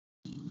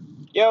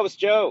Yo, it's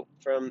Joe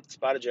from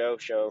Spotted Joe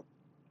Show.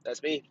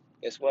 That's me.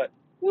 Guess what?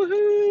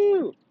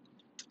 Woohoo!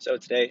 So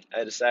today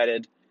I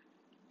decided,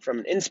 from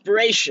an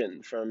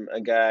inspiration from a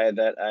guy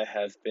that I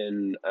have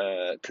been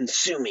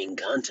consuming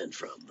content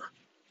from,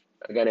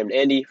 a guy named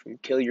Andy from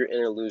Kill Your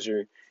Inner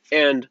Loser,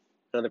 and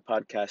another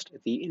podcast,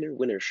 The Inner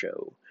Winner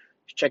Show.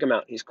 Check him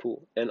out. He's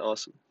cool and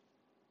awesome.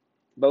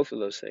 Both of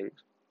those things.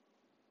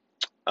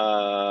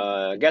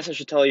 I guess I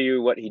should tell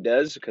you what he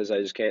does, because I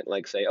just can't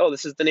say, oh,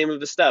 this is the name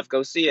of his stuff.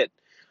 Go see it.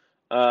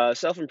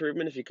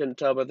 Self-improvement, if you couldn't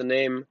tell by the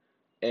name,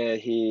 and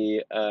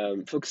he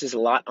focuses a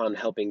lot on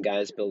helping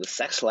guys build a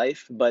sex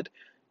life, but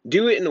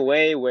do it in a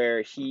way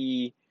where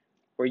you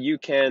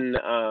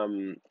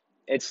can,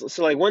 it's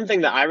so one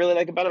thing that I really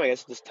like about him, I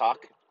guess, just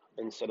talk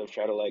instead of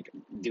try to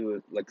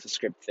do the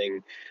script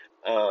thing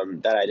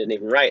that I didn't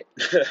even write.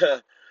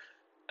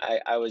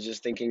 I was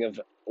just thinking of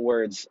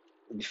words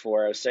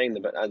before I was saying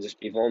them, but I'll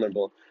just be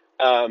vulnerable.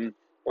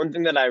 One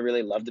thing that I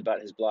really loved about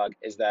his blog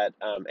is that,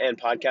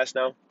 and podcast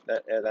now,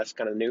 that's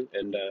kind of new,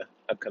 and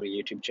upcoming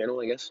YouTube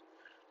channel, I guess.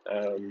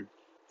 One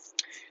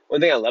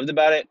thing I loved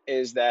about it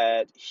is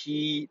that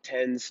he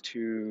tends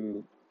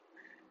to.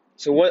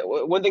 So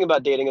one thing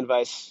about dating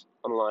advice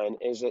online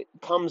is it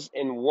comes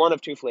in one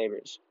of two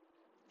flavors.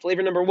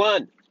 Flavor number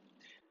one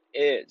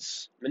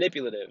is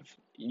manipulative.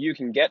 You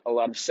can get a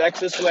lot of sex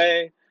this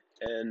way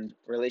and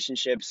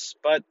relationships,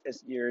 but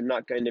you're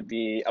not going to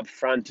be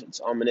upfront. It's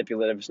all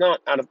manipulative. It's not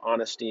out of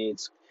honesty.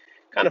 It's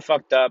kind of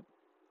fucked up.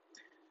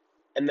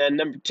 And then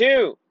number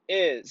two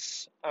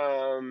is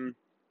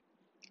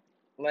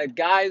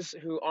guys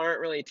who aren't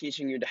really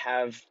teaching you to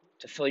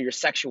fill your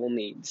sexual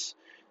needs.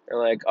 They're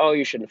like, oh,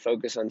 you shouldn't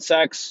focus on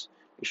sex.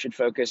 You should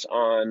focus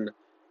on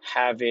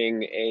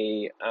having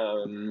a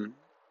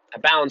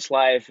balanced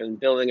life and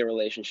building a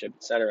relationship,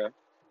 etc.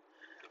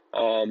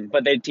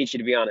 But they teach you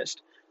to be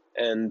honest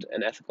and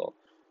ethical,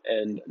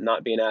 and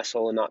not be an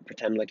asshole, and not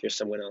pretend like you're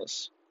someone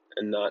else,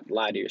 and not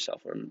lie to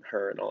yourself and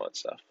her and all that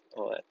stuff,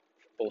 all that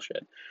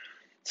bullshit.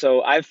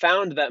 So I've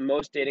found that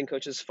most dating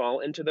coaches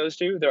fall into those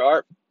two. There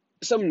are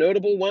some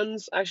notable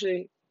ones.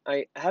 Actually,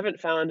 I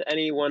haven't found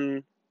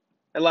anyone.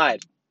 I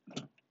lied.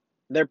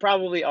 There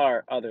probably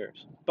are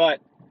others, but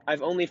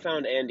I've only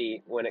found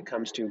Andy when it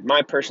comes to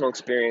my personal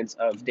experience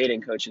of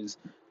dating coaches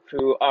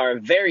who are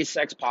very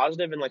sex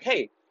positive and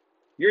hey,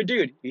 you're a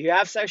dude. You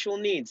have sexual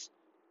needs.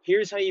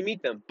 Here's how you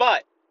meet them.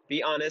 But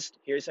be honest.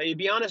 Here's how you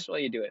be honest while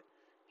you do it.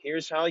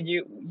 Here's how I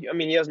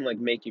mean, he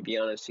doesn't make you be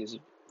honest. He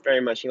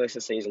likes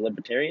to say he's a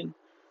libertarian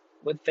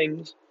with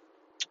things.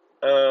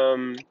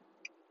 Not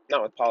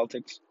with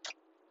politics,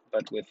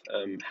 but with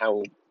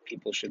how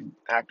people should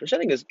act, which I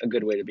think is a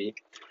good way to be.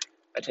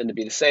 I tend to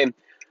be the same.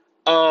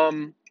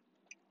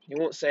 He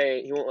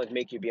won't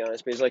make you be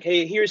honest, but he's like,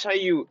 hey, here's how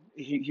you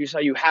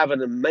have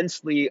an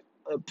immensely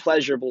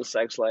pleasurable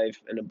sex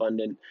life and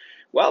abundant,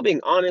 while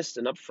being honest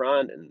and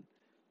upfront and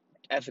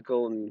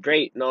ethical and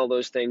great and all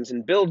those things,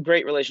 and build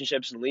great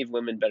relationships and leave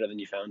women better than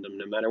you found them,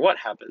 no matter what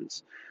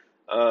happens.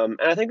 And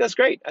I think that's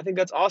great. I think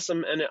that's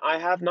awesome. And I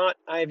have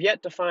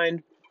yet to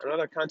find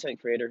another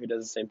content creator who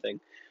does the same thing.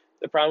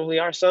 There probably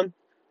are some,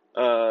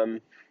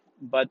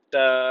 but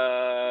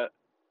I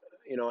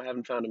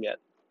haven't found them yet.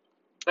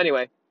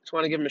 Anyway, just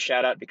want to give him a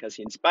shout out because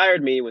he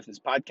inspired me with his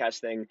podcast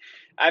thing.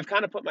 I've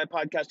kind of put my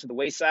podcast to the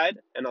wayside,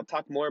 and I'll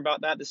talk more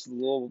about that. This is a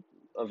little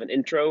of an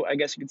intro, I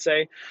guess you could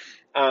say.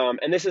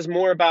 And this is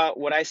more about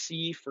what I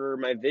see for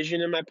my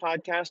vision in my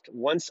podcast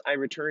once I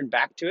return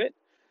back to it,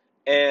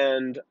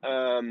 and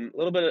a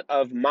little bit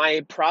of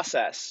my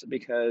process,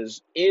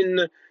 because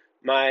in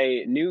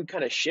my new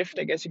kind of shift,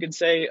 I guess you could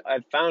say,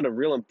 I've found a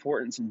real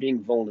importance in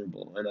being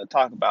vulnerable, and I'll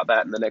talk about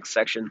that in the next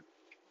section,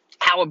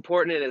 how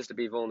important it is to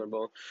be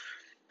vulnerable,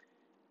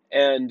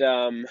 and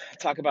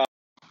talk about.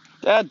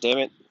 God damn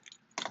it!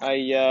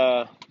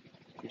 I'm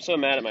so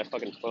mad at my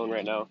fucking phone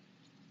right now.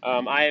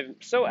 I'm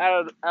so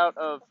out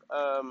of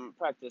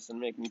practice in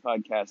making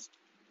podcasts.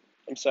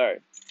 I'm sorry.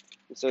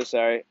 I'm so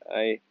sorry.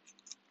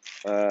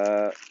 Who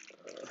am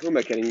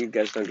I kidding? You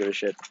guys don't give a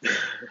shit.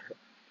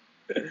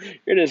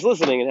 You're just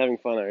listening and having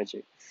fun, aren't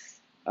you?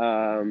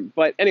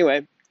 But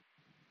anyway,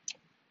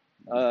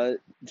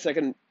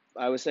 second,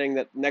 I was saying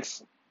that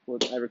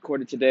what I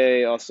recorded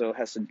today also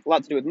has a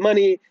lot to do with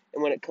money,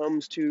 and when it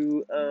comes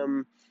to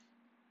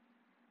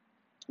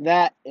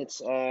that, it's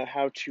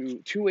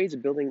two ways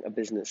of building a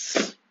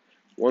business.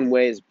 One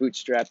way is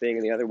bootstrapping,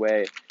 and the other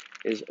way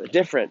is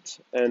different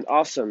and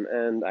awesome.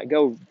 And I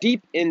go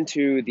deep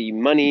into the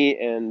money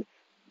and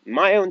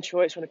my own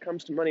choice when it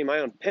comes to money, my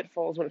own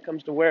pitfalls when it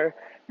comes to where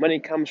money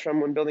comes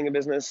from when building a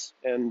business,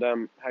 and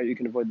how you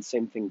can avoid the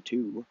same thing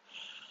too.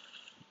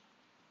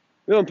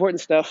 Real important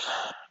stuff.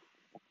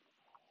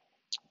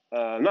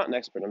 I'm not an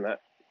expert on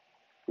that,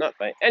 not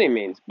by any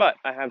means, but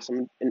I have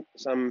some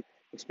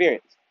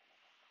experience,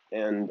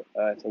 and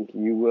I think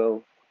you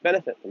will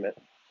benefit from it.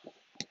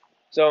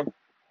 So,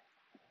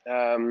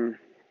 I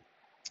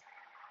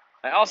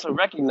also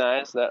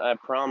recognize that I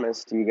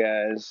promised you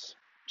guys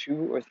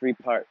 2 or 3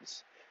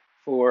 parts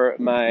for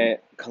my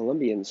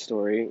Colombian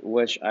story,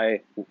 which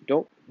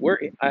don't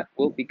worry, I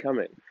will be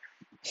coming.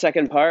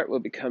 Second part will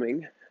be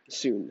coming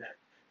soon.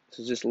 This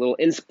is just a little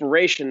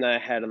inspiration that I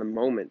had in the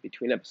moment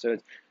between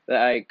episodes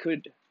that I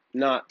could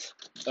not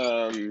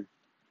let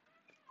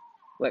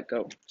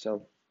go.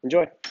 So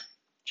enjoy.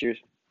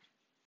 Cheers.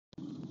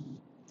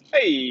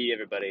 Hey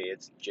everybody,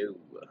 it's Joe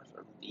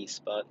from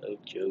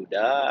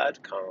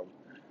thespotofjoe.com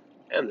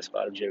and the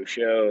Spot of Joe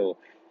Show.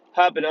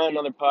 Hopping on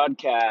another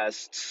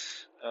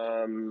podcast.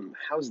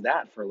 How's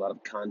that for a lot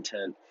of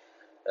content?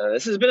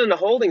 This has been in a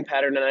holding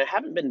pattern, and I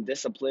haven't been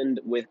disciplined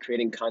with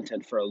creating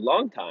content for a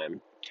long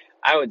time.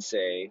 I would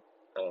say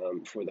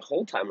for the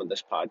whole time of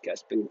this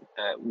podcast.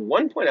 At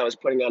one point, I was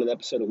putting out an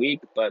episode a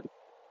week, but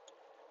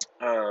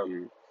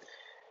um,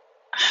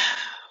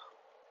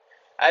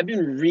 I've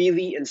been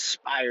really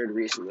inspired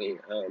recently.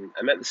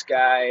 I met this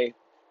guy.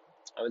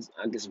 I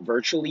guess,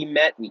 virtually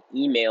met. We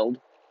emailed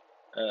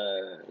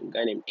a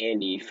guy named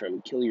Andy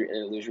from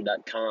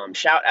killyourinnerloser.com.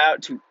 Shout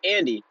out to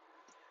Andy,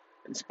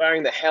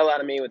 inspiring the hell out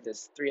of me with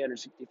this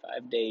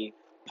 365-day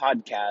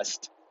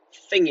podcast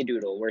thingy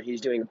doodle, where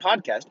he's doing a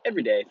podcast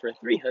every day for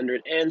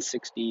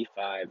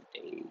 365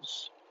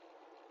 days.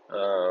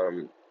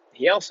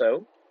 He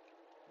also,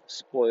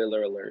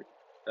 spoiler alert,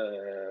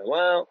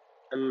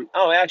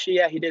 actually,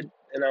 yeah, he did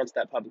announce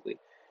that publicly.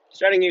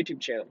 Starting a YouTube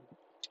channel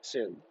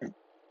soon.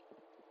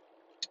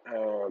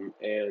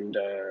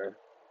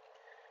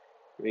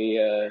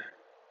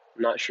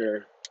 Not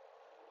sure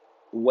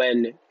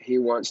when he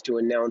wants to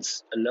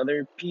announce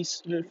another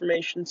piece of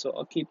information, so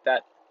I'll keep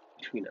that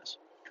between us.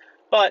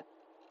 But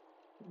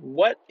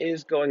what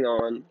is going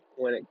on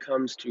when it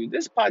comes to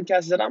this podcast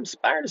is that I'm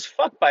inspired as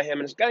fuck by him,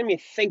 and it's gotten me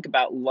think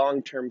about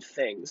long-term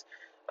things.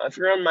 If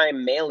you're on my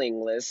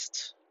mailing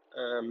list,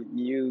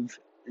 you've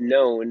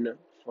known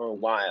for a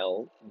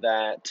while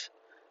that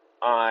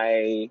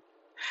I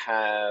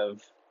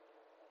have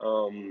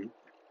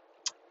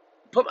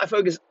put my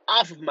focus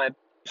off of my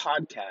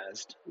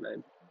podcast, my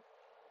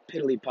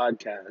piddly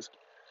podcast.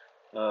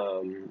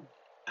 I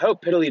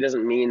hope piddly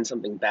doesn't mean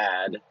something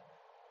bad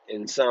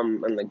in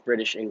like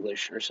British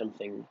English or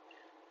something,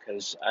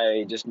 because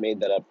I just made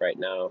that up right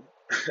now.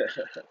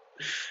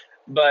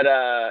 But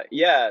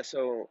yeah,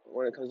 so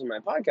when it comes to my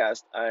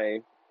podcast,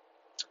 I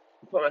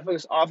put my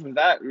focus off of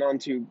that and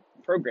onto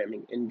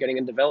programming and getting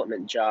a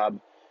development job.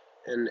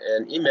 And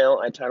an email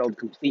I titled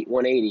Complete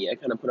 180. I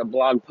kind of put a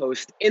blog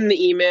post in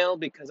the email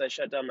because I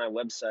shut down my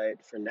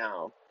website for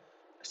now.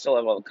 I still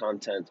have all the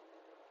content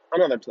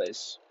another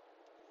place,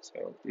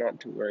 so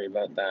not to worry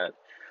about that.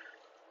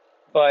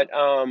 But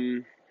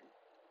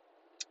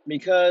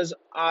because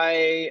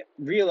I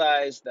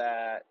realized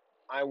that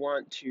I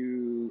want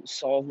to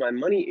solve my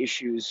money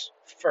issues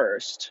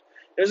first,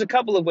 there's a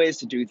couple of ways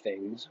to do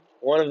things.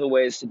 One of the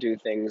ways to do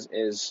things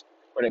is,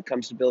 when it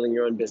comes to building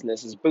your own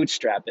business, is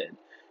bootstrap it.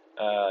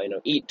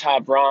 Eat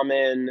top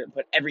ramen,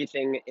 put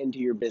everything into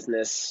your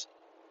business,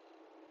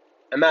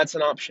 and that's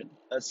an option.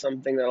 That's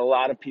something that a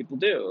lot of people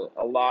do.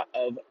 A lot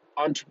of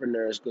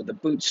entrepreneurs go the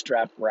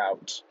bootstrap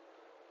route.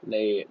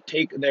 They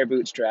take their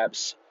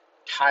bootstraps,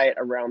 tie it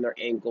around their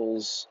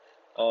ankles.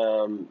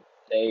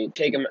 They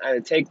take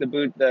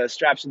the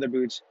straps of their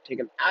boots, take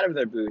them out of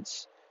their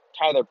boots,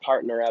 tie their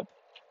partner up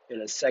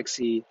in a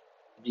sexy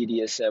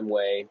BDSM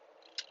way,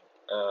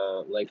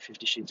 like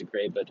 50 Shades of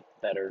Grey, but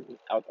better,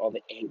 without all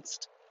the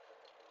angst.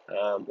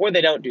 Or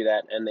they don't do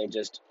that, and they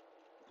just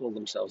pull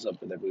themselves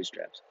up with their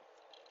bootstraps.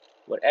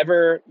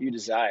 Whatever you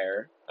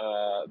desire,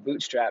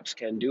 bootstraps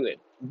can do it.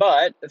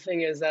 But the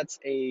thing is, that's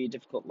a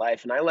difficult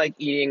life, and I like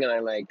eating, and I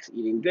like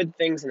eating good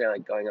things, and I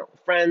like going out with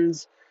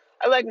friends.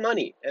 I like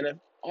money, and if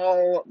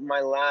all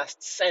my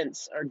last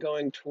cents are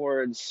going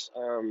towards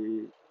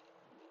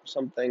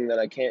something that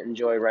I can't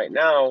enjoy right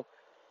now,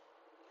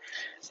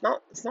 it's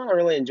not a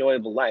really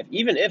enjoyable life,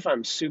 even if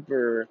I'm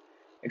super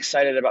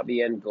excited about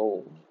the end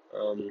goal.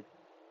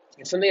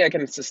 It's something I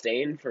can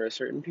sustain for a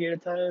certain period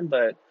of time,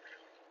 but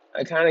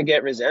I kind of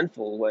get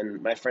resentful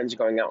when my friends are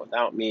going out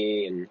without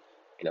me, and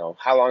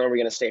how long are we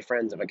going to stay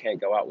friends if I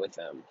can't go out with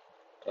them?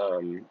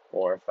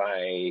 Or if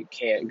I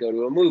can't go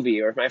to a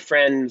movie, or if my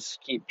friends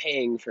keep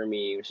paying for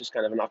me, which is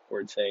kind of an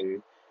awkward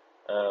thing.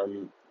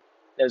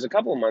 There's a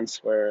couple of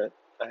months where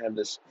I have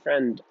this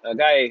friend, a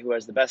guy who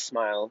has the best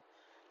smile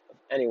of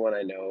anyone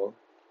I know,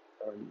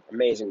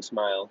 amazing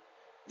smile.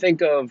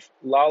 Think of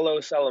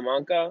Lalo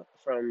Salamanca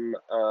from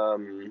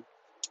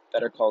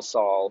Better Call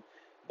Saul,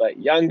 but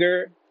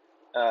younger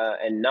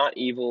and not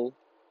evil,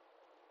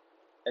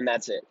 and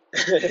that's it.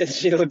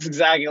 She looks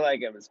exactly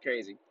like him. It's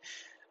crazy.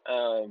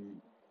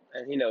 And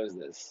he knows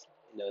this.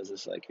 He knows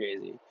this like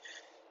crazy.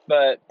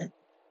 But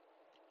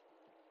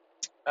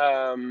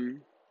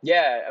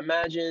yeah,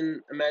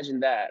 imagine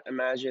that.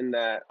 Imagine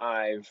that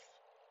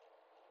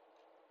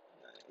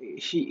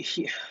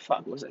fuck,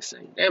 what was I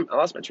saying? Damn, I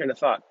lost my train of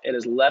thought. It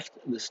has left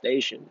the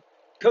station.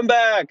 Come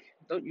back!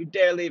 Don't you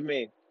dare leave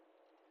me.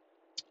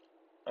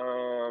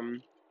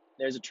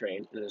 There's a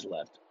train and it has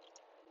left.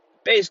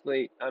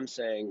 Basically, I'm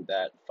saying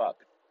that fuck.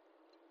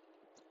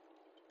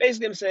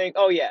 Basically, I'm saying,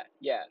 oh yeah,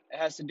 it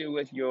has to do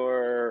with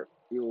your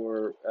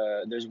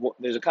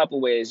there's a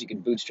couple ways you can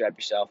bootstrap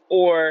yourself,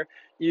 or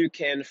you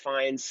can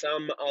find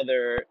some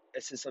other.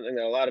 This is something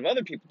that a lot of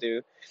other people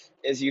do,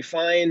 is you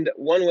find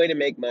one way to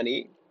make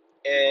money,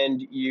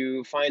 and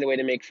you find a way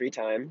to make free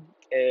time,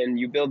 and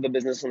you build the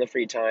business on the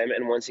free time,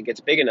 and once it gets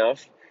big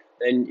enough,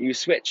 then you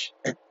switch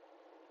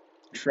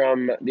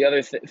from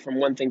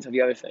one thing to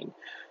the other thing.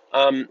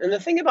 And the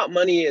thing about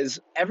money is,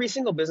 every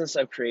single business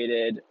I've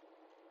created,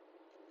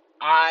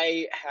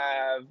 I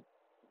have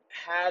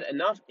had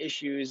enough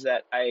issues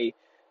that I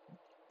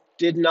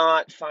did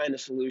not find a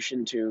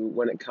solution to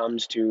when it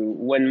comes to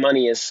when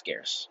money is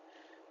scarce.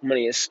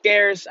 Money is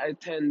scarce, I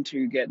tend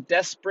to get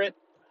desperate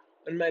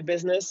in my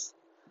business,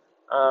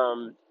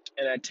 and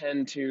I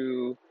tend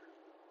to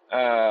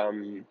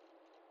um,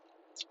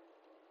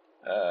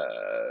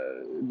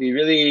 be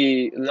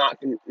really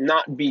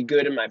not be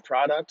good in my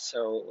product.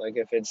 So, like,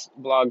 if it's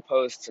blog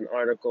posts and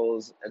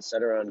articles,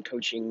 etc., on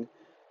coaching,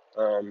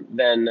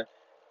 then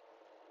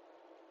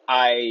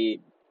I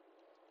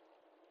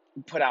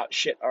put out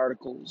shit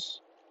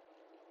articles,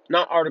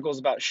 not articles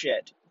about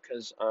shit,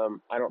 because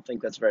I don't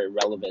think that's very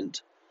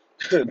relevant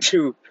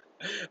to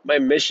my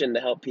mission to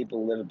help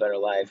people live a better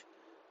life.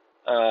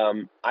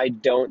 I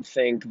don't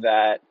think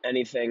that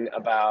anything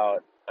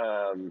about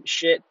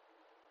shit,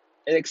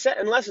 and except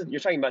unless you're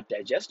talking about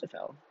digestive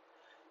health,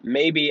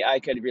 maybe I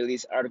could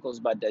release articles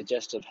about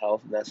digestive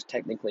health, and that's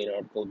technically an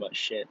article about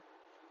shit.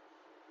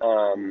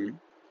 Um,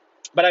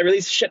 but I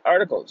release shit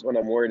articles when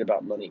I'm worried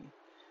about money,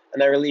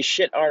 and I release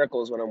shit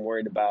articles when I'm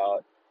worried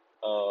about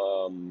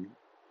um,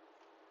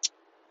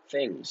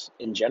 things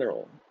in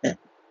general,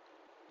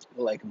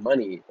 like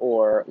money,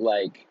 or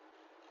like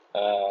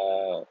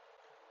uh,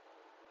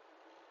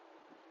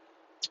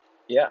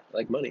 yeah,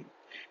 like money.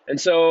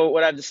 And so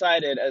what I've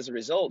decided as a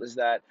result is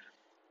that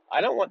I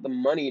don't want the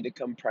money to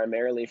come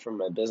primarily from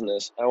my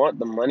business. I want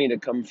the money to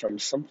come from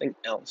something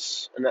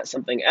else. And that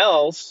something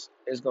else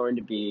is going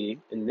to be,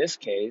 in this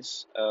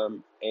case,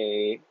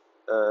 a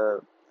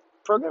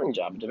programming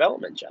job, a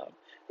development job.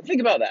 And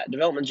think about that.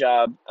 Development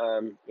job,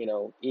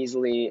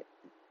 easily,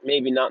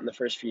 maybe not in the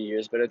first few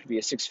years, but it could be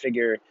a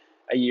six-figure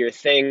a year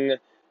thing,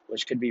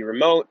 which could be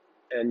remote.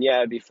 And yeah,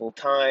 it'd be full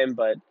time,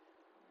 but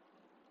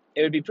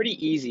it would be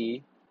pretty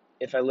easy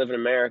if I live in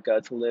America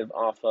to live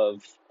off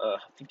of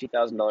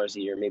 $50,000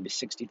 a year, maybe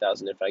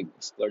 60,000 if I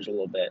splurge a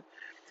little bit.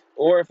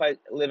 Or if I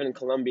live in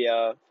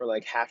Colombia for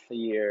like half the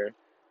year,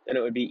 then it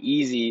would be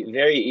easy,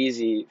 very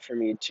easy for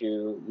me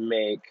to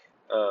make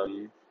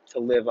to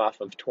live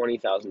off of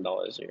 $20,000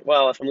 a year.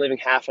 Well, if I'm living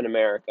half in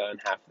America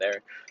and half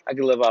there, I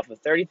could live off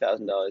of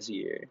 $30,000 a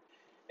year,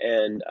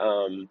 and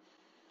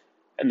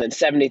then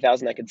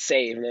 70,000 I could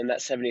save, and then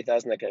that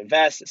 70,000 I could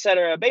invest,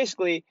 etc.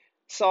 Basically,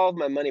 solve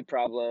my money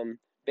problem.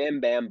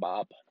 Bam, bam,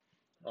 bop.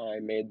 I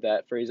made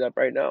that phrase up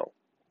right now.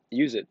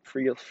 Use it.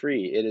 Feel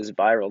free. It is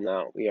viral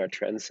now. We are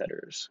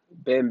trendsetters.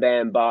 Bam,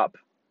 bam, bop.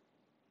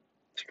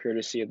 It's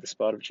courtesy of the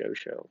Spot of Joe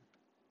show.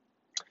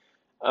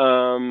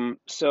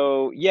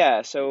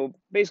 So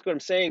basically what I'm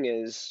saying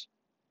is,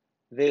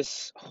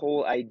 this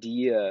whole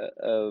idea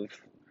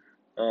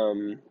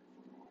um,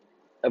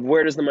 of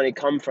where does the money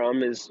come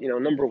from is,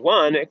 number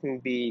one, it can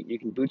be, you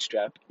can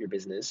bootstrap your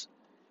business,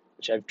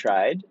 which I've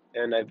tried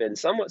and I've been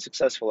somewhat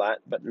successful at,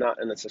 but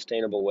not in a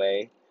sustainable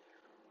way.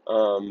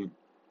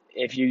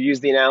 If you use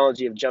the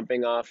analogy of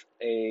jumping off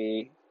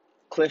a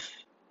cliff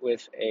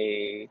with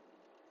a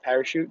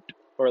parachute,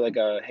 or like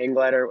a hang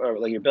glider, or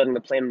like you're building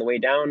the plane on the way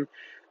down,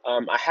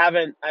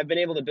 I've been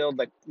able to build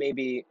like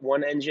maybe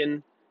one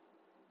engine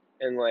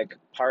and like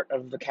part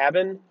of the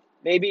cabin,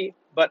 maybe,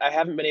 but I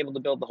haven't been able to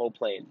build the whole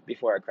plane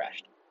before I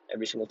crashed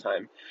every single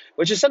time,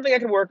 which is something I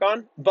could work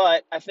on,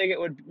 but I think it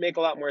would make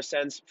a lot more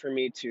sense for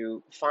me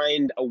to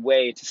find a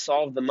way to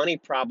solve the money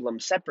problem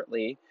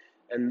separately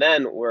and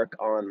then work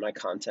on my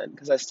content,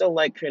 because I still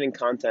like creating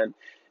content.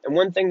 And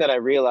one thing that I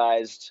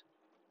realized,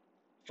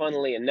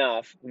 funnily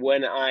enough,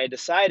 when I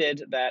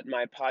decided that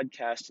my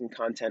podcast and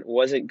content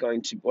wasn't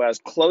going to, when I was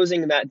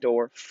closing that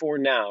door for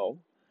now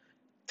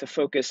to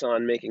focus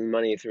on making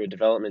money through a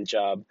development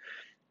job,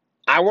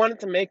 I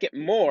wanted to make it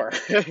more.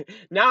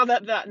 Now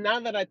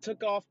that I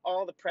took off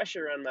all the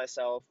pressure on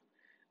myself,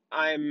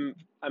 I'm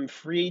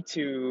free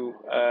to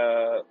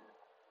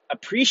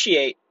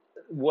appreciate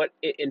what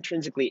it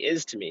intrinsically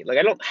is to me. Like,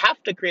 I don't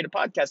have to create a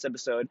podcast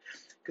episode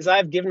because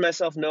I've given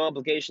myself no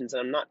obligations,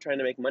 and I'm not trying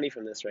to make money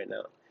from this right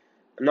now.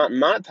 I'm not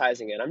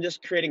monetizing it. I'm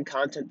just creating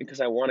content because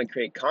I want to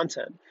create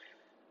content.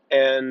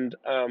 And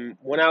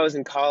when I was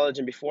in college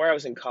and before I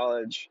was in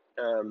college,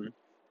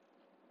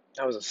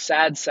 I was a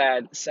sad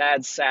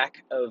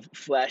sack of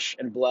flesh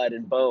and blood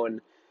and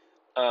bone,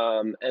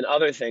 and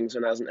other things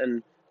when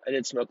and I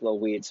did smoke a little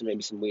weed, so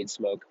maybe some weed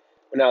smoke.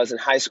 When I was in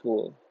high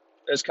school,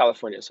 it was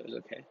California, so it was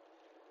okay.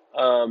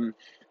 Um,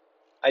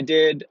 I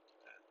did,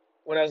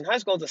 when I was in high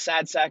school, it was a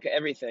sad sack of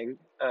everything.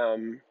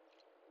 The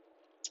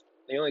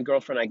only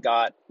girlfriend I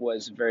got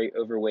was very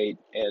overweight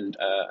and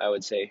I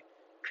would say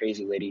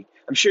crazy lady.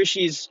 I'm sure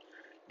she's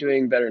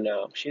doing better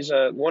now. She's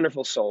a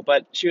wonderful soul,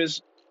 but she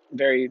was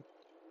very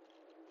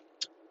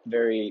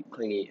very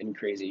clingy and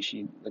crazy.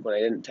 She, like, when I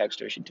didn't text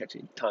her, she'd text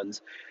me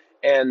tons.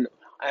 And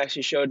I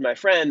actually showed my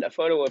friend a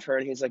photo of her,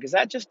 and he's like, "Is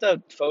that just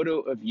a photo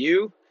of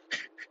you?"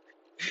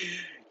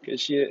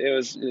 Because it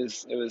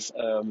was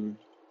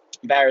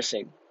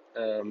embarrassing.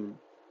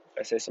 If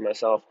I say so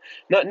myself.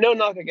 No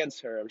knock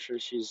against her. I'm sure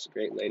she's a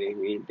great lady.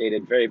 We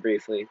dated very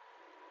briefly,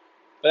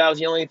 but that was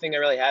the only thing I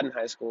really had in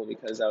high school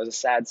because I was a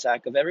sad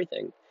sack of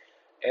everything.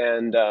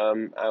 And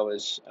I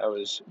was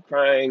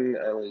crying.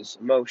 I was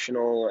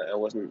emotional. I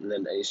wasn't in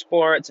any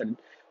sports. I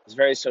was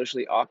very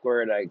socially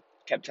awkward. I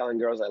kept telling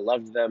girls I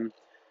loved them.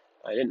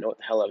 I didn't know what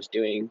the hell I was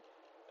doing.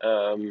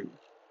 Um,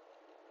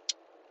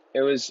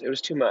 it was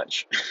too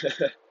much.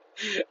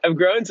 I've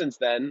grown since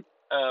then.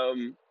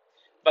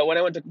 But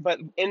but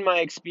in my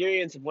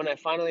experience of when I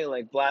finally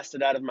like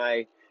blasted out of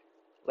my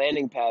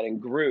landing pad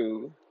and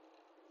grew,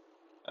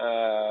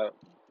 uh,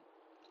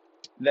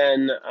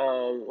 then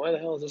why the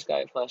hell is this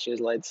guy flashing his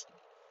lights,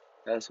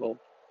 asshole?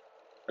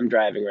 I'm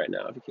driving right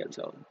now. If you can't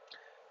tell,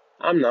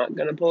 I'm not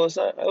gonna pull us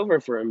over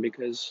for him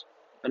because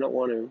I don't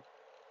want to.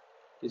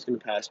 He's gonna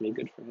pass me.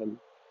 Good for him.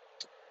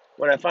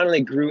 When I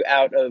finally grew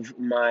out of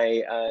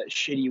my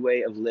shitty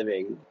way of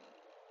living,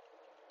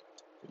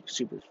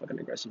 super fucking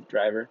aggressive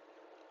driver.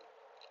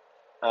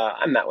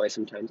 I'm that way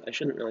sometimes. I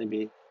shouldn't really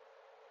be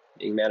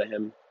being mad at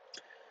him.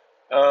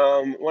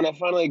 When I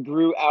finally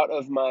grew out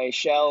of my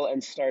shell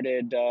and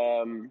started,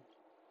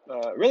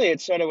 really,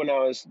 it started when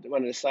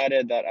I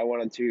decided that I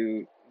wanted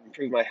to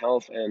improve my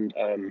health and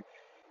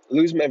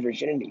lose my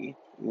virginity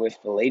with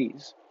the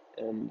ladies.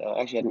 And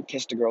actually, I hadn't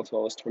kissed a girl till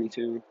I was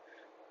 22.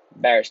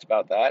 Embarrassed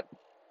about that.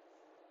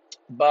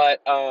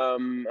 But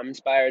I'm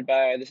inspired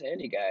by this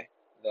Andy guy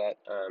that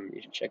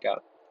you should check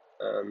out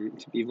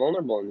to be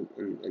vulnerable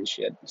and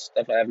shit.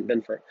 Stuff I haven't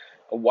been for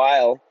a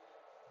while.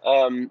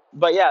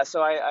 But yeah,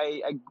 so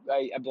I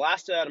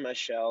blasted out of my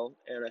shell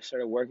and I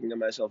started working on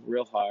myself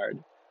real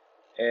hard.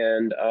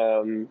 And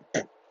I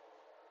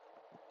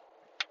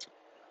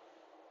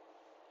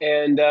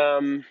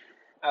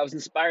was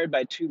inspired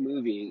by two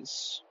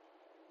movies.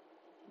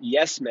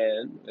 Yes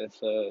Man with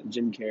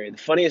Jim Carrey, the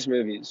funniest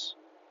movies.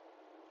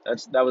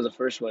 That was the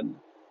first one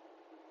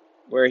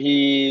where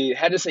he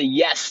had to say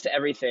yes to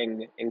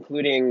everything,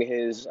 including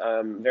his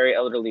very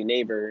elderly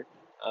neighbor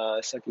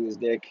sucking his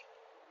dick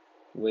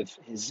with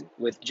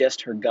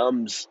just her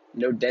gums,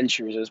 no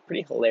dentures. It was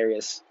pretty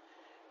hilarious.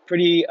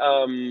 Pretty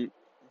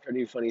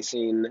pretty funny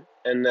scene.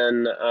 And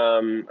then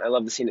I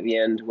love the scene at the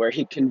end where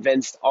he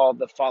convinced all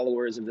the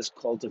followers of this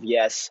cult of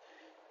yes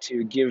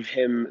to give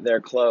him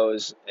their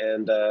clothes,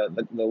 and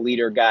the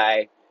leader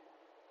guy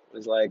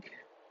was like,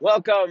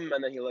 "Welcome,"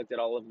 and then he looked at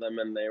all of them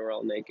and they were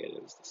all naked.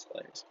 It was just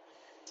hilarious.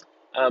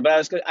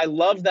 But I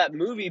loved that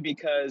movie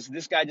because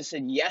this guy just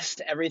said yes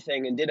to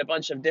everything and did a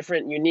bunch of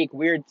different, unique,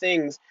 weird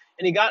things,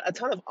 and he got a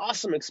ton of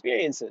awesome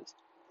experiences.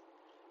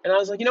 And I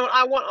was like, you know what?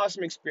 I want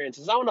awesome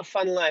experiences. I want a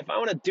fun life. I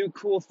want to do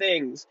cool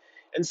things.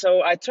 And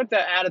so I took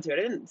that attitude.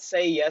 I didn't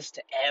say yes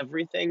to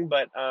everything,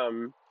 but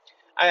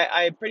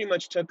I pretty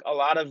much took a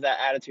lot of that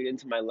attitude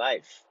into my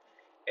life.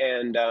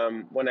 And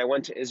when I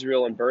went to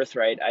Israel and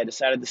Birthright, I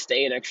decided to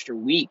stay an extra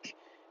week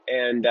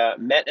and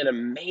met an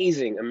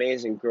amazing,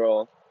 amazing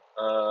girl,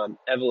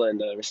 Evelyn,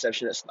 the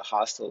receptionist at the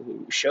hostel,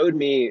 who showed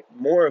me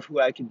more of who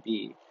I could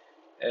be.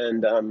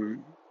 And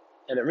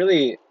it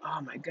really,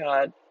 oh my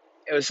God,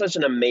 it was such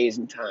an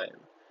amazing time.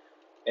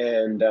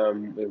 And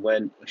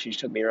she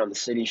took me around the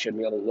city, showed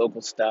me all the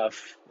local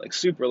stuff, like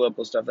super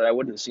local stuff that I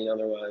wouldn't have seen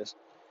otherwise.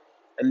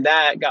 And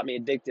that got me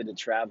addicted to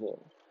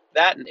travel.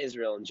 That and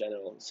Israel in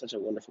general is such a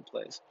wonderful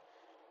place.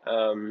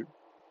 Um,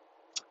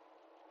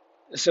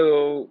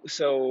 so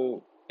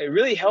it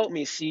really helped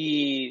me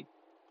see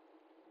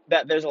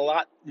that there's a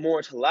lot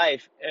more to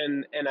life,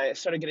 and I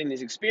started getting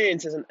these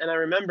experiences, and I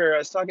remember I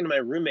was talking to my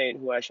roommate,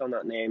 who I shall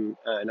not name.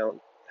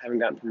 Haven't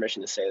gotten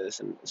permission to say this,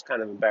 and it's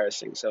kind of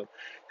embarrassing. So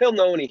he'll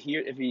know when if he,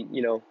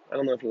 I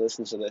don't know if he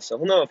listens to this, so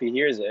he'll know if he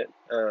hears it.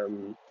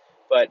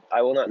 But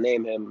I will not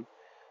name him.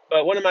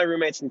 But one of my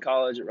roommates in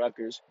college at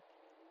Rutgers,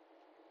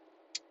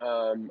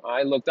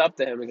 I looked up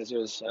to him because he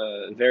was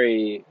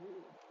very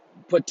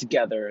put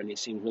together, and he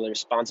seemed really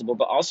responsible,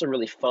 but also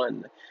really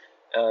fun.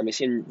 He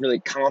seemed really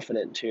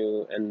confident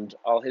too, and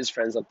all his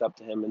friends looked up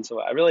to him, and so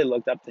I really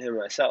looked up to him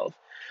myself.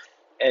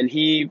 And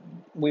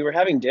we were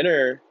having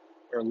dinner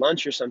or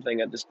lunch or something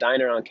at this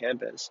diner on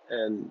campus,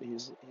 and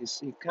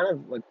he kind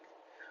of like,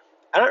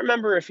 I don't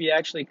remember if he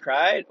actually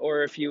cried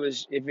or if he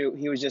was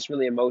just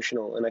really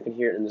emotional, and I could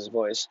hear it in his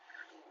voice.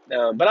 But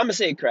I'm gonna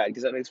say he cried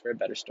because that makes for a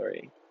better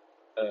story.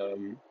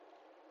 Um,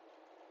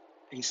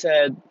 he's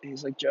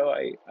like, Joe,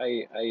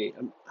 I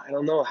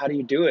don't know, how do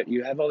you do it?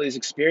 You have all these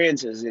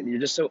experiences and you're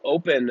just so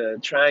open to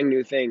trying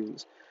new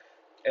things.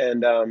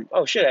 And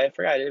oh shit, I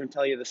forgot, I didn't even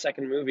tell you the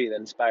second movie that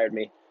inspired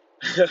me.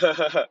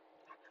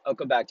 I'll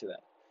come back to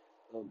that.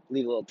 I'll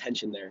leave a little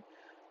tension there.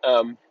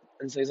 And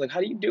so he's like, how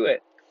do you do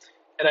it?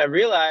 And I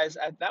realized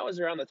that was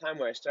around the time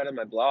where I started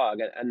my blog,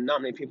 and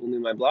not many people knew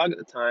my blog at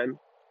the time.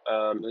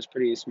 It was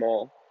pretty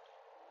small.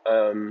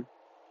 Um,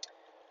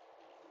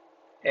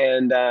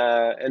 And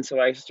so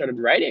I started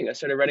writing. I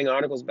started writing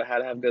articles about how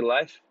to have a good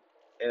life,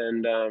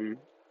 and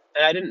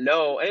I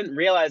didn't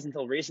realize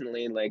until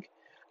recently, like,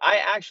 I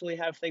actually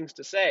have things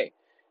to say.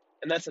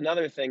 And that's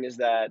another thing, is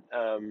that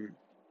I'm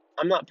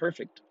not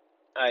perfect.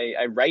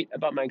 I write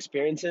about my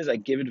experiences. I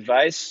give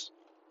advice,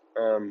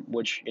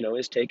 which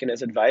is taken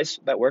as advice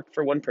that worked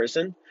for one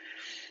person,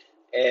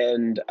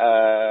 and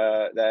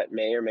that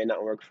may or may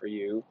not work for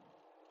you,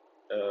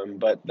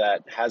 but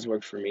that has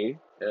worked for me.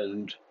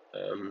 Um,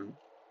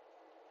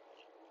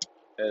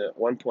 and at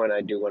one point,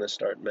 I do want to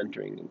start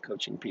mentoring and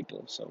coaching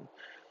people. So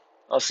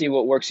I'll see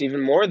what works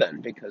even more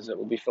then, because it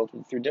will be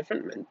filtered through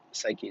different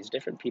psyches,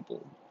 different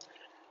people.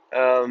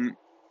 Um,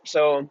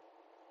 so,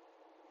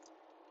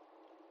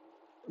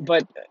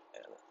 but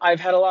I've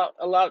had a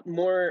lot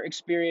more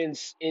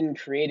experience in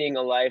creating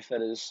a life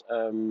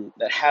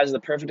that has the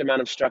perfect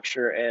amount of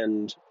structure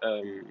and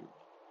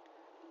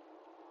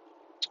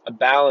a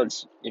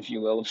balance, if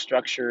you will, of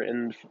structure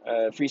and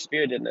free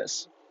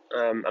spiritedness.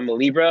 I'm a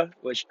Libra,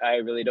 which I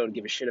really don't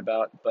give a shit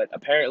about, but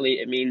apparently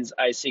it means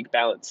I seek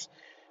balance,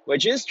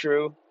 which is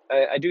true.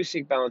 I do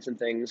seek balance in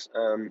things.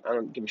 I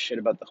don't give a shit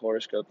about the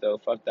horoscope, though.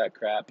 Fuck that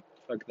crap.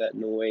 Fuck that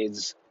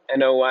noise.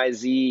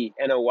 Noyz.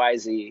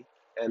 Noyz.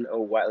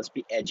 Noy. Let's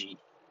be edgy,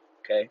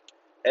 okay?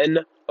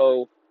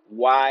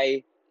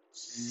 Noyz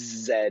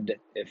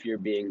if you're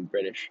being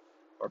British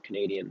or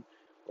Canadian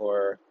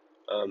or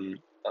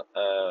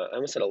I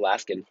almost said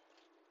Alaskan.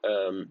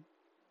 Um,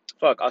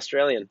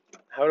 Australian.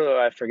 How do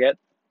I forget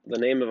the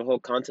name of a whole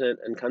continent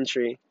and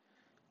country?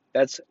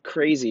 That's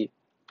crazy.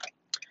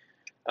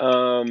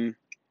 Um,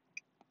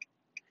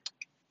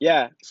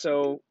 yeah,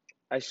 so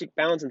I seek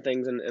balance in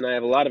things, and I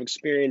have a lot of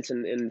experience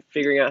in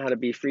figuring out how to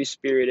be free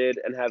spirited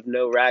and have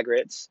no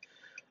regrets,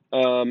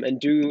 and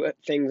do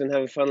things and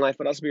have a fun life,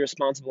 but also be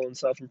responsible and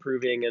self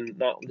improving, and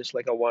not just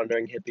like a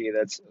wandering hippie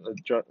that's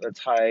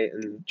high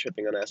and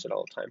tripping on acid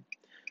all the time.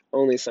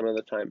 Only some of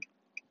the time.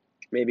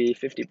 Maybe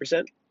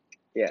 50%.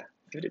 Yeah,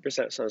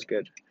 50% sounds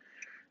good.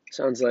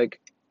 Sounds like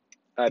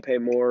I pay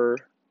more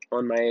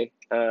on my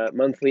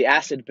monthly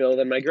acid bill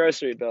than my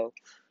grocery bill,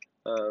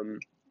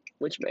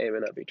 which may or may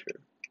not be true.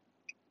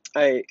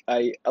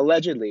 I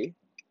allegedly,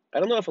 I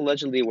don't know if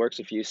allegedly works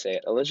if you say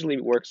it. Allegedly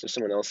works if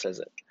someone else says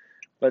it.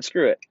 But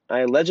screw it. I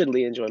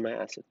allegedly enjoy my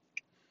acid.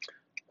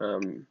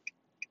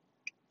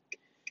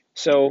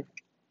 So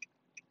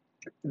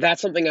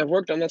that's something I've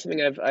worked on. That's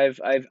something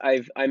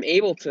I'm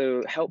able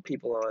to help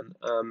people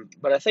on.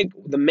 But I think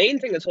the main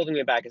thing that's holding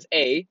me back is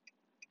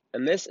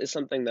and this is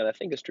something that I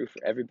think is true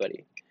for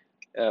everybody.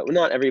 Well,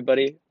 not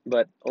everybody,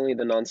 but only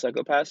the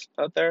non-psychopaths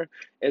out there,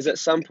 is at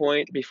some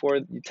point before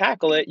you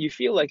tackle it, you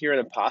feel like you're an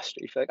imposter.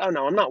 You feel like, oh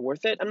no, I'm not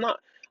worth it.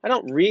 I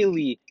don't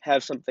really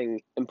have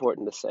something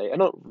important to say. I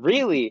don't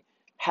really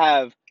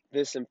have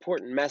this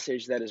important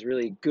message that is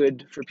really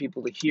good for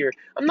people to hear.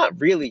 I'm not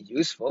really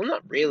useful. I'm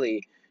not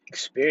really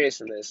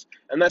experienced in this.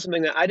 And that's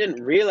something that I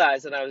didn't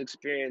realize that I was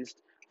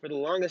experienced for the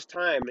longest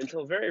time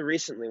until very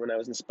recently, when I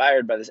was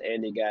inspired by this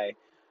Andy guy.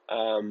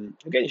 Again,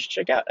 you should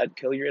check out at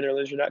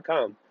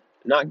killyourinnerloser.com.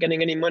 Not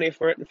getting any money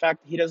for it. In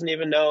fact, he doesn't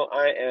even know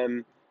I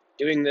am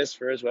doing this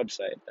for his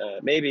website.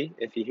 Maybe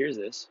if he hears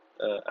this,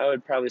 I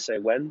would probably say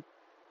when,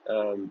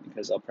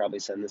 because I'll probably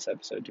send this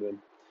episode to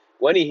him.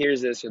 When he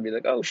hears this, he'll be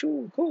like, "Oh,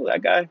 sure, cool,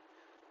 that guy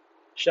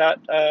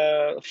shouted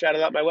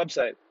out my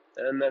website,"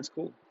 and that's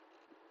cool.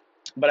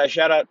 But I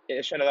shout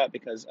it out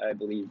because I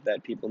believe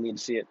that people need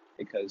to see it,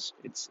 because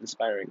it's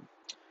inspiring.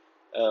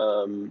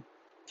 Full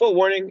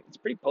warning: it's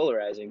pretty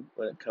polarizing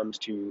when it comes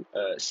to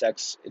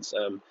sex. It's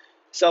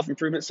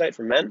self-improvement site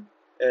for men,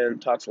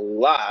 and talks a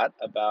lot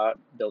about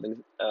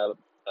building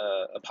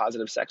a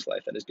positive sex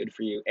life that is good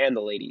for you and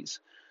the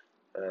ladies.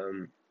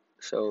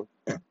 So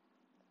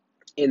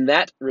in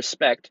that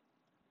respect,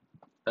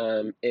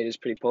 it is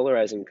pretty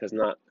polarizing, because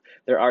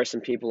there are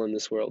some people in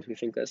this world who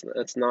think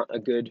that's not a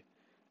good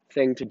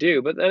thing to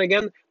do. But then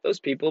again,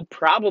 those people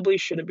probably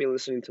shouldn't be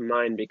listening to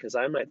mine, because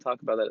I might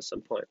talk about that at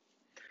some point.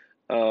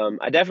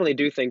 I definitely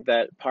do think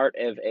that part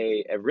of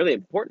a really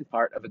important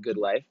part of a good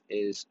life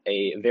is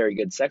a very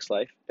good sex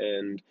life,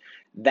 and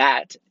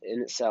that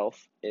in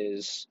itself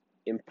is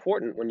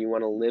important when you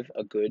want to live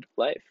a good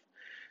life,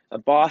 a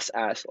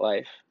boss-ass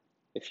life,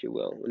 if you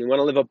will. When you want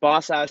to live a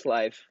boss-ass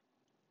life,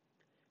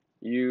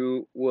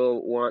 you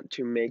will want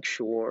to make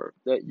sure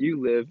that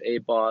you live a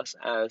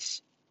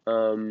boss-ass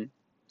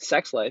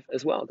sex life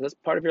as well, because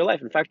that's part of your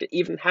life. In fact, it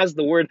even has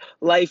the word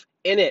life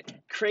in it.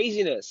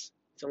 Craziness.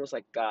 It's almost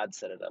like God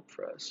set it up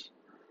for us.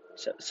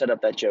 Set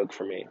up that joke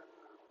for me.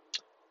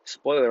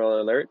 Spoiler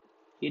alert,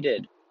 he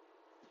did.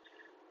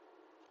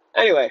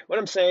 Anyway, what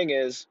I'm saying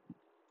is,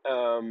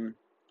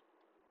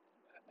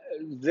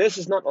 this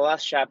is not the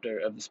last chapter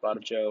of The Spot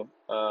of Joe.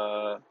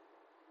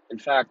 In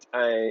fact,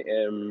 I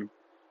am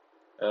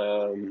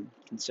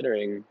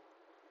considering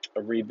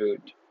a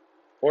reboot,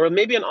 or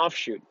maybe an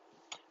offshoot.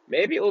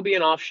 Maybe it will be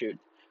an offshoot.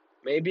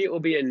 Maybe it will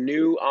be a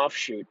new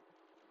offshoot.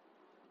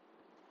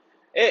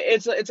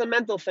 It's a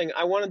mental thing.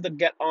 I wanted to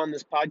get on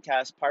this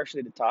podcast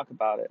partially to talk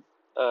about it.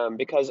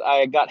 because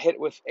I got hit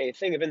with a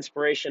thing of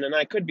inspiration, and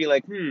I could be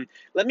like,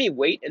 let me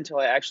wait until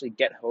I actually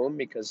get home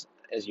because,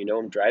 as you know,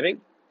 I'm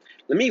driving.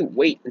 Let me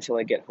wait until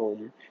I get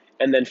home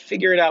and then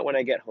figure it out when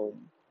I get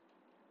home.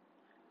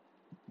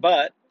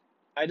 But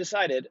I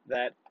decided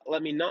that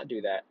let me not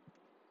do that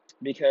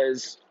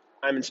because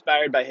I'm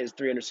inspired by his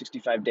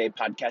 365-day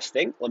podcast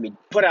thing. Let me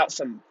put out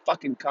some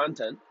fucking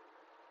content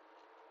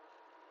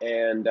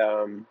and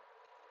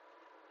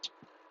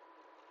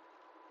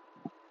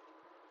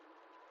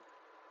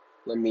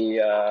let me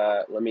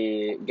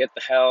get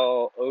the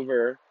hell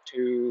over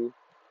to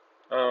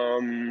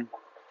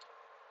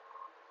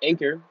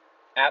Anchor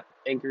app,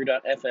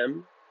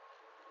 Anchor.fm,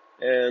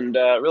 and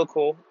real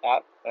cool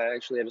app. I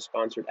actually have a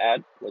sponsored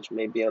ad, which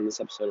may be on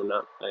this episode or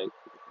not.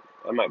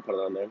 I might put it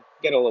on there.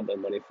 Get a little bit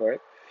of money for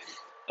it,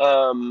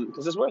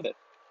 because it's worth it.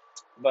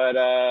 But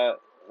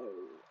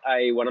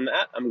I went on the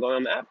app. I'm going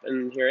on the app,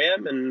 and here I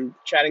am, and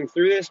chatting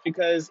through this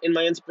because in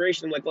my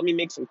inspiration, I'm like, let me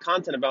make some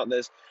content about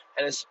this,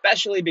 and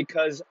especially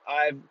because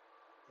I've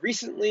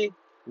recently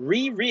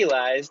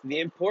realized the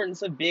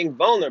importance of being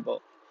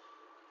vulnerable.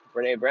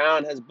 Brene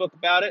Brown has a book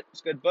about it.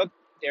 It's a good book.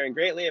 Daring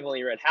Greatly. I've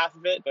only read half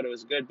of it, but it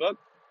was a good book,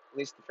 at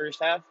least the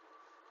first half.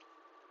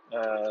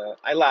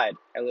 I lied.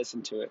 I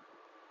listened to it.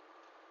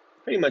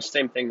 Pretty much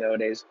same thing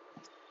nowadays.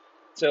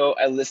 So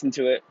I listened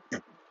to it,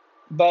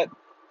 but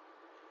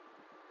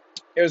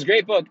it was a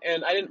great book,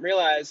 and I didn't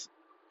realize.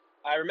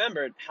 I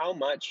remembered how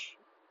much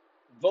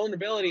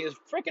vulnerability is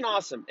freaking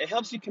awesome. It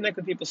helps you connect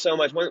with people so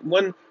much.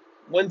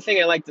 One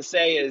thing I like to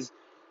say is,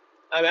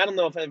 I don't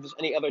know if there's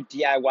any other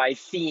DIY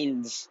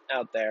fiends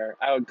out there.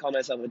 I would call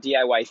myself a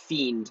DIY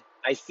fiend.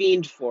 I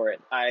fiend for it.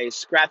 I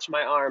scratch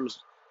my arms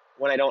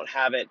when I don't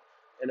have it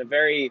in a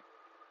very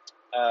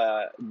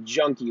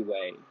junky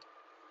way.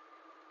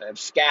 I have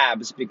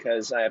scabs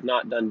because I have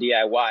not done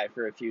DIY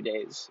for a few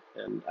days,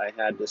 and I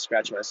had to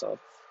scratch myself.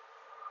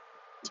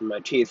 My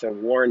teeth are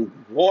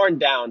worn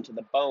down to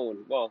the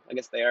bone. Well, I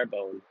guess they are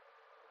bone.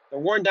 They're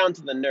worn down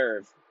to the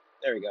nerve.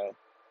 There we go.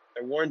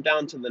 They're worn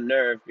down to the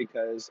nerve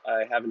because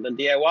I haven't done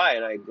DIY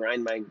and I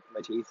grind my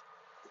teeth.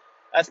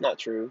 That's not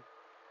true.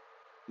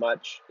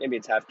 Much. Maybe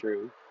it's half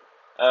true.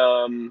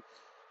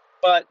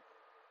 But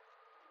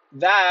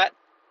that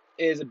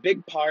is a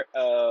big part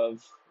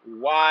of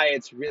why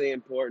it's really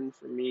important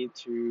for me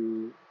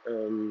to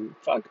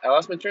fuck. I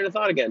lost my train of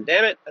thought again.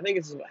 Damn it. I think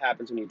this is what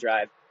happens when you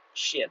drive.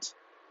 Shit.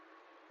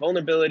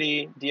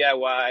 Vulnerability,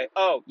 DIY.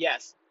 Oh,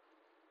 yes.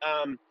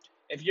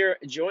 If you're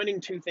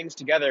joining two things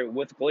together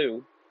with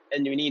glue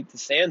and you need to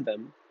sand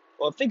them,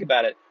 well, think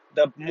about it.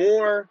 The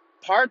more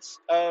parts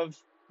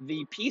of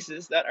the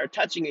pieces that are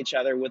touching each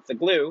other with the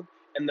glue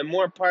and the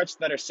more parts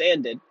that are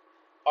sanded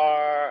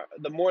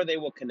the more they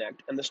will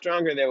connect and the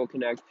stronger they will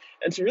connect.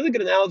 And it's a really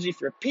good analogy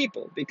for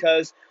people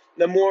because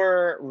the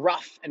more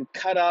rough and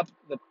cut up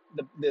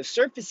the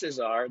surfaces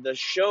are, the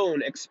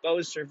shown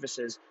exposed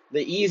surfaces,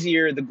 the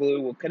easier the glue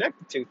will connect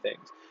the two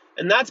things.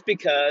 And that's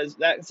because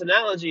that's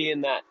analogy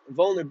in that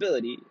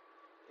vulnerability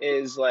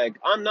is like,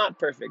 I'm not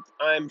perfect.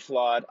 I'm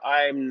flawed.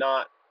 I'm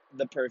not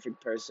the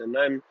perfect person.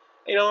 I'm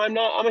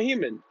a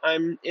human.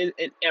 I'm in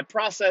a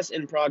process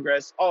in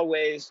progress,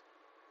 always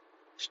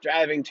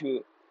striving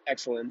to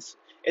excellence.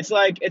 It's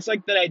like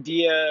that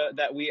idea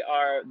that we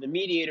are the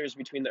mediators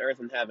between the earth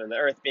and heaven, the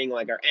earth being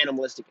like our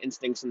animalistic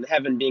instincts and the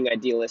heaven being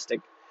idealistic.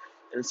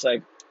 And it's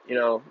like,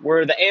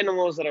 we're the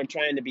animals that are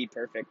trying to be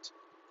perfect.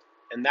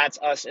 And that's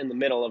us in the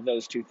middle of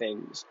those two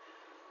things.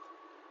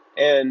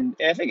 And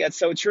I think that's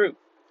so true.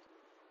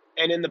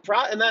 And in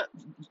that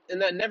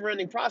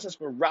never-ending process,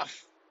 we're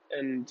rough.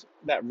 And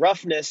that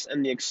roughness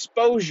and the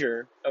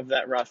exposure of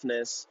that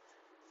roughness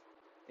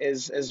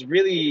is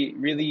really,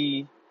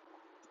 really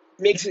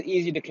makes it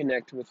easy to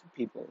connect with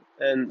people.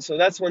 And so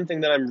that's one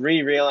thing that I'm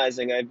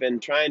realizing. I've been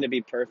trying to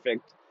be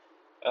perfect.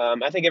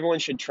 I think everyone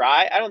should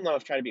try. I don't know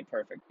if try to be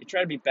perfect. You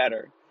try to be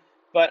better.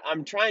 But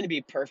I'm trying to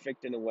be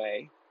perfect in a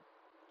way.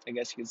 I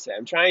guess you could say.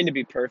 I'm trying to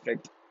be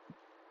perfect.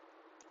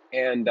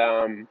 And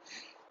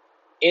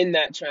in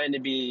that trying to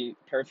be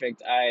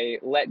perfect, I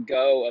let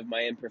go of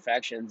my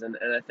imperfections. And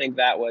I think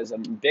that was a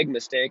big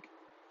mistake.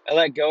 I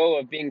let go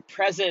of being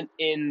present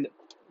in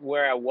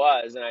where I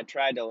was, and I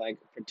tried to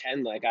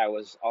pretend like I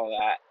was all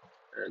that,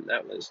 and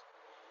that was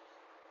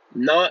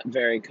not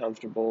very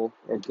comfortable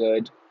or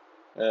good.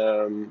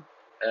 And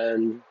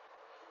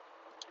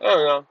I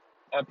don't know.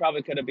 I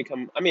probably could have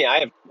become. I mean,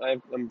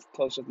 I'm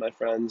close with my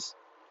friends,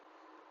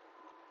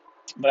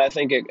 but I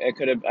think I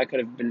could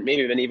have been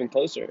even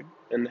closer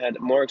and had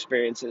more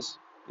experiences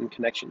and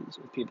connections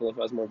with people if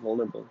I was more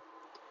vulnerable.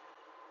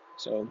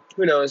 So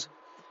who knows?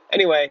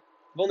 Anyway,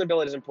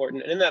 vulnerability is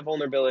important, and in that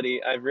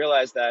vulnerability, I've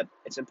realized that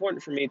it's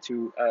important for me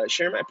to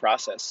share my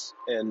process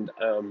and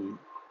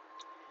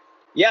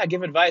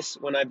give advice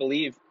when I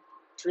believe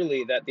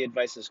truly that the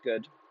advice is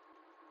good.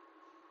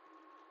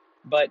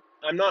 But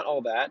I'm not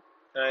all that.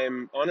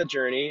 I'm on a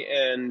journey,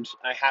 and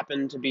I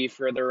happen to be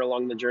further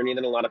along the journey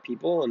than a lot of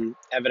people, and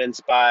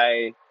evidenced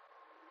by,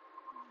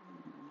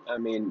 I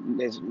mean,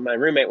 my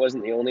roommate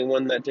wasn't the only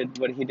one that did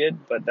what he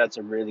did, but that's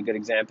a really good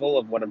example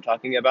of what I'm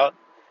talking about.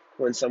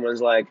 when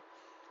someone's like,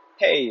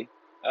 hey,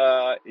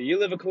 you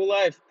live a cool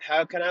life.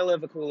 How can I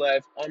live a cool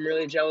life? I'm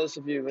really jealous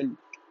of you,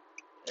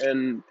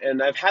 and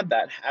I've had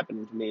that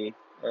happen to me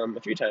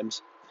a few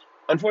times.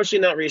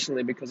 Unfortunately, not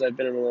recently because I've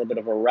been in a little bit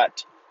of a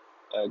rut,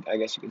 I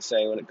guess you could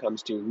say, when it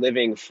comes to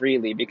living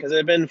freely, because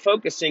I've been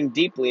focusing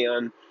deeply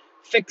on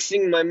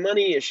fixing my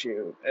money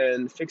issue,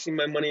 and fixing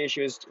my money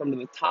issue has come to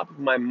the top of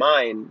my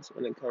mind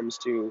when it comes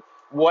to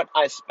what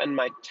I spend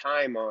my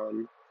time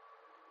on.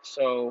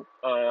 So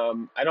I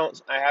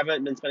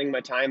haven't been spending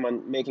my time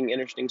on making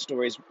interesting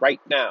stories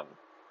right now,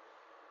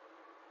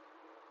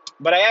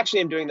 but I actually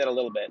am doing that a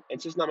little bit.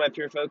 It's just not my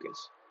pure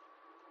focus.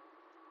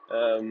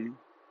 Um,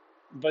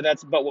 but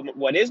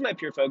what is my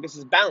pure focus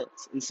is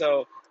balance, and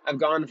so I've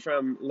gone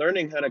from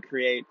learning how to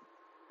create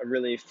a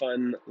really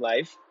fun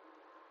life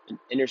and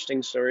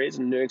interesting stories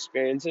and new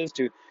experiences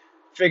to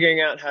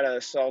figuring out how to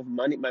solve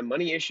my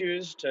money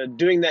issues to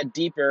doing that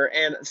deeper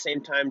and at the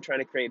same time trying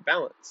to create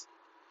balance.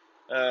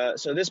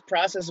 So this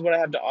process is what I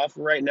have to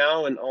offer right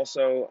now, and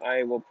also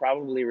I will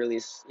probably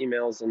release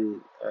emails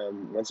and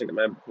once I get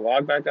my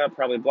blog back up,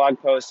 probably blog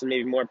posts and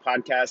maybe more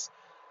podcasts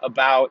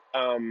about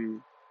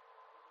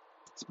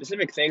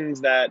specific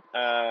things that,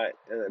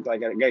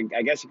 like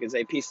I guess you could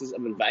say, pieces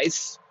of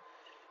advice.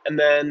 And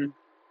then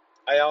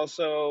I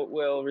also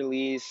will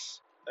release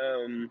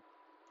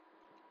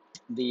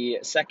the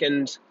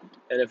second,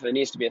 and if there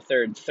needs to be a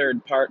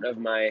third part of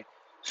my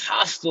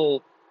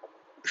hostile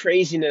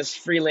craziness,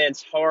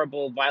 freelance,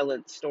 horrible,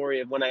 violent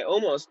story of when I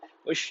almost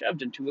was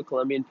shoved into a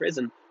Colombian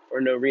prison for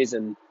no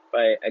reason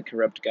by a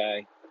corrupt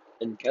guy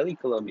in Cali,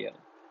 Colombia.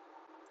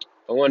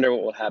 I wonder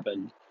what will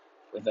happen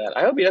with that.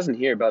 I hope he doesn't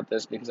hear about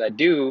this because I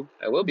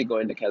will be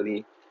going to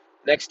Cali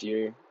next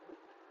year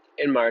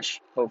in March,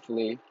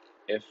 hopefully,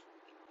 if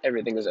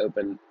everything is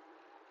open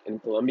in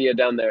Colombia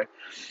down there.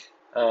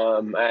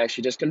 I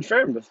actually just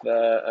confirmed with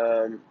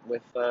Rosana,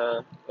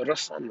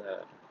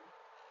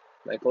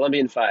 my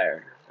Colombian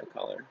fire, I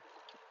call her.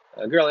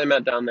 A girl I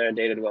met down there,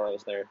 dated while I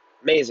was there.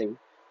 Amazing,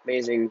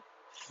 amazing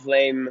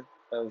flame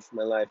of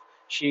my life.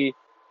 She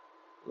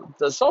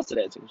does salsa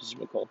dancing, which is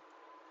really cool.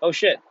 Oh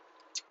shit.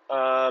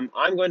 I'm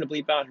going to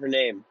bleep out her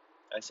name.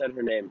 I said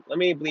her name. Let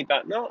me bleep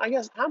out. No, I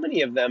guess how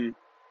many of them?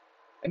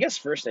 I guess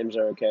first names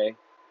are okay.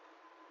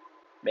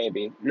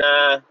 Maybe.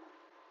 Nah,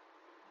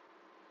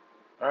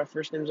 are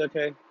first names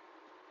okay?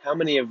 How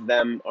many of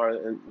them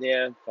are?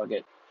 Yeah, fuck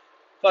it.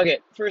 Fuck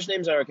it. First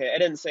names are okay. I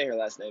didn't say her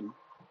last name.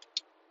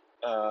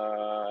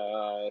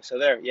 So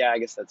there. Yeah, I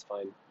guess that's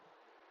fine.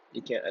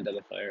 You can't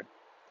identify her.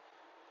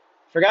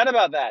 Forgot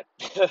about that.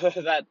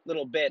 That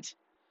little bit.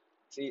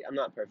 See, I'm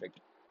not perfect.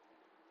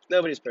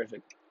 Nobody's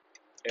perfect.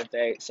 If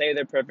they say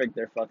they're perfect,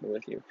 they're fucking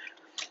with you.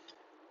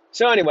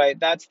 So anyway,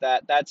 that's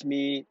that. That's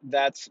me.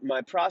 That's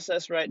my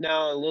process right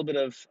now. A little bit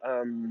of,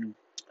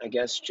 I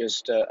guess,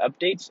 just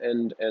updates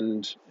and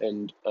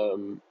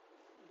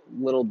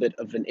little bit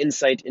of an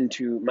insight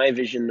into my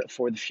vision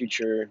for the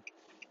future.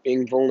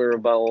 Being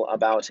vulnerable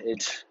about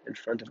it in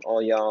front of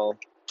all y'all.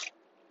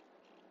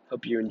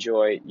 Hope you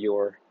enjoy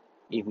your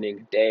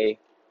evening, day,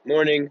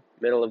 morning,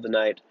 middle of the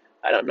night.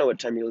 I don't know what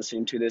time you're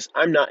listening to this.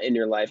 I'm not in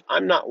your life.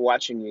 I'm not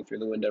watching you through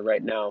the window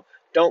right now.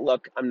 Don't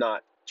look. I'm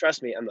not.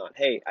 Trust me, I'm not.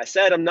 Hey, I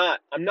said I'm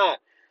not. I'm not.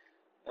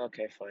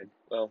 Okay, fine.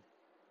 Well,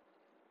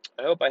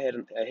 I hope I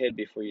hid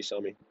before you saw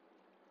me.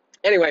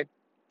 Anyway,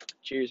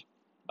 cheers.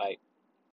 Bye.